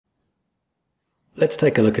Let's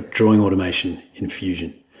take a look at drawing automation in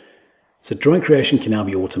Fusion. So drawing creation can now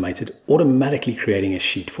be automated, automatically creating a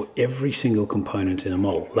sheet for every single component in a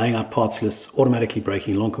model, laying out parts lists, automatically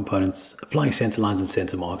breaking long components, applying center lines and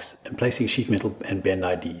center marks, and placing sheet metal and bend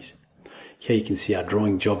IDs. Here you can see our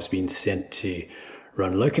drawing job's been sent to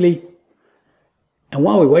run locally. And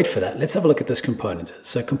while we wait for that, let's have a look at this component.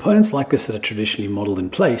 So components like this that are traditionally modeled in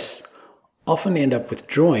place often end up with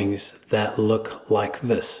drawings that look like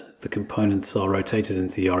this. The components are rotated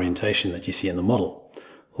into the orientation that you see in the model.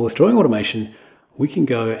 Well, with drawing automation, we can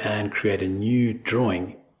go and create a new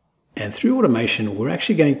drawing, and through automation we're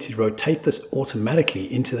actually going to rotate this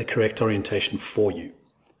automatically into the correct orientation for you.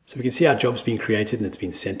 So we can see our job's being created and it's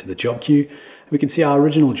been sent to the job queue, and we can see our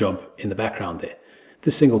original job in the background there.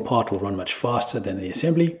 This single part will run much faster than the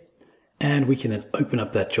assembly, and we can then open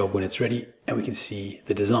up that job when it's ready and we can see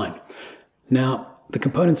the design. Now, the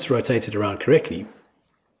components rotated around correctly.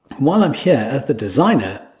 While I'm here as the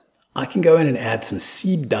designer, I can go in and add some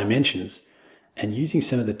seed dimensions, and using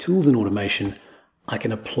some of the tools in automation, I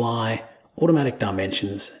can apply automatic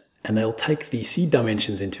dimensions and they'll take the seed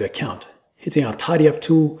dimensions into account. Hitting our tidy up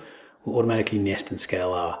tool will automatically nest and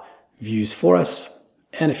scale our views for us,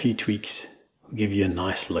 and a few tweaks will give you a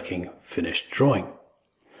nice looking finished drawing.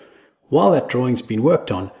 While that drawing's been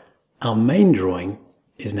worked on, our main drawing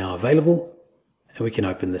is now available, and we can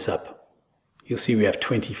open this up. You'll see we have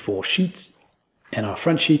 24 sheets. In our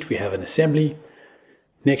front sheet we have an assembly,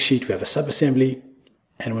 next sheet we have a sub-assembly,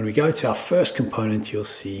 and when we go to our first component you'll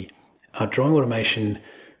see our drawing automation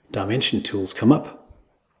dimension tools come up.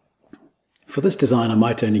 For this design I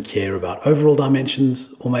might only care about overall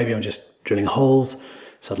dimensions, or maybe I'm just drilling holes,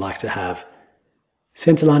 so I'd like to have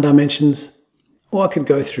centerline dimensions, or I could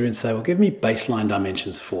go through and say, well, give me baseline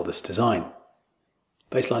dimensions for this design.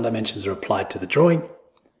 Baseline dimensions are applied to the drawing,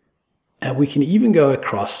 and we can even go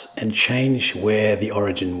across and change where the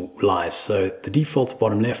origin lies. So the default's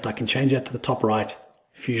bottom left, I can change that to the top right.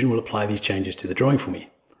 Fusion will apply these changes to the drawing for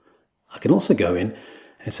me. I can also go in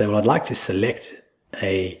and say, well, I'd like to select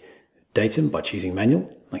a datum by choosing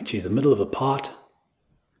manual. I can choose the middle of the part,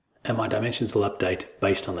 and my dimensions will update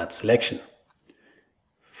based on that selection.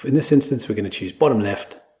 In this instance, we're going to choose bottom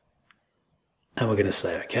left, and we're going to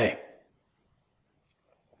say OK.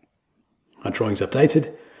 Our drawing's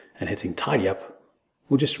updated, and hitting tidy up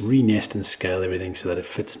will just re-nest and scale everything so that it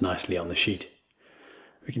fits nicely on the sheet.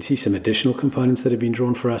 We can see some additional components that have been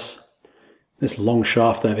drawn for us. This long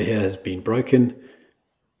shaft over here has been broken,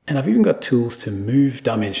 and I've even got tools to move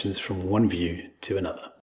dimensions from one view to another.